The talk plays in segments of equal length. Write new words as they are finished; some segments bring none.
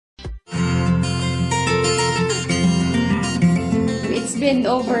been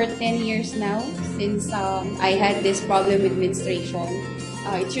over 10 years now since I had this problem with menstruation.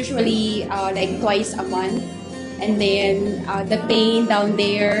 It's usually like twice a month. And then the pain down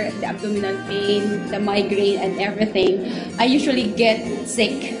there, the abdominal pain, the migraine and everything, I usually get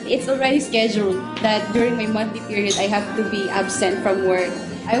sick. It's already scheduled that during my monthly period, I have to be absent from work.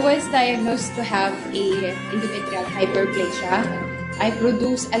 I was diagnosed to have a endometrial hyperplasia. I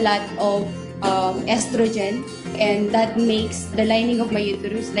produce a lot of estrogen, and that makes the lining of my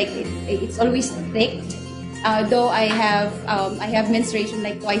uterus like it's always thick. Though I have menstruation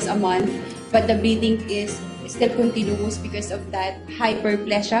like twice a month, but the bleeding is still continuous because of that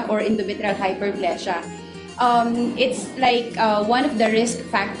hyperplasia or endometrial hyperplasia. It's like one of the risk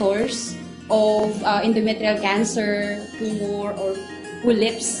factors of endometrial cancer, tumor, or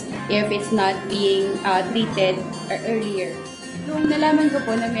polyps if it's not being treated earlier. Nung nalaman ko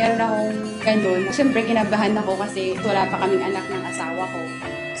po na meron akong ganun, siyempre kinabahan ako kasi wala pa kaming anak ng asawa ko.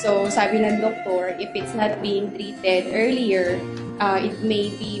 So sabi ng doktor, if it's not being treated earlier, it may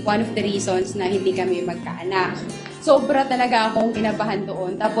be one of the reasons na hindi kami magkaanak. Sobra talaga akong kinabahan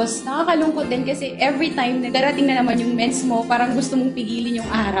doon. Tapos nakakalungkot din kasi every time na darating na naman yung mens mo, parang gusto mong pigilin yung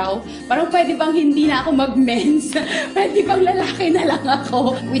araw. Parang pwede bang hindi na ako mag-mens? Pwede bang lalaki na lang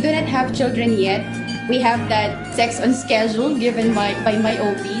ako? We do not have children yet. We have that sex on schedule given by my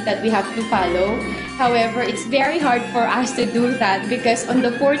OB that we have to follow. However, it's very hard for us to do that because on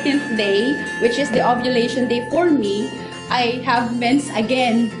the 14th day, which is the ovulation day for me, I have mens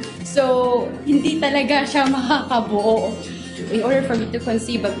again. So, hindi talaga siya makakabuo. In order for me to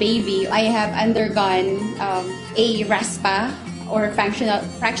conceive a baby, I have undergone a RASPA or fractional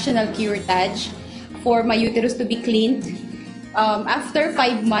curettage for my uterus to be cleaned. After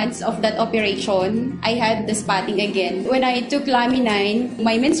 5 months of that operation, I had the spotting again. When I took Laminine,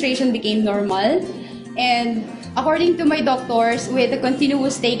 my menstruation became normal. And according to my doctors, with the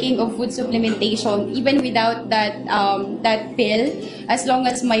continuous taking of food supplementation, even without that pill, as long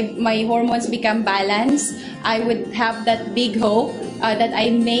as my hormones become balanced, I would have that big hope that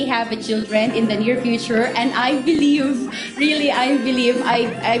I may have a children in the near future. And I believe, really I believe,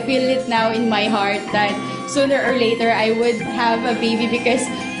 I feel it now in my heart that sooner or later I would have a baby because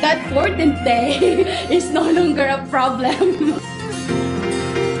that 14th day is no longer a problem.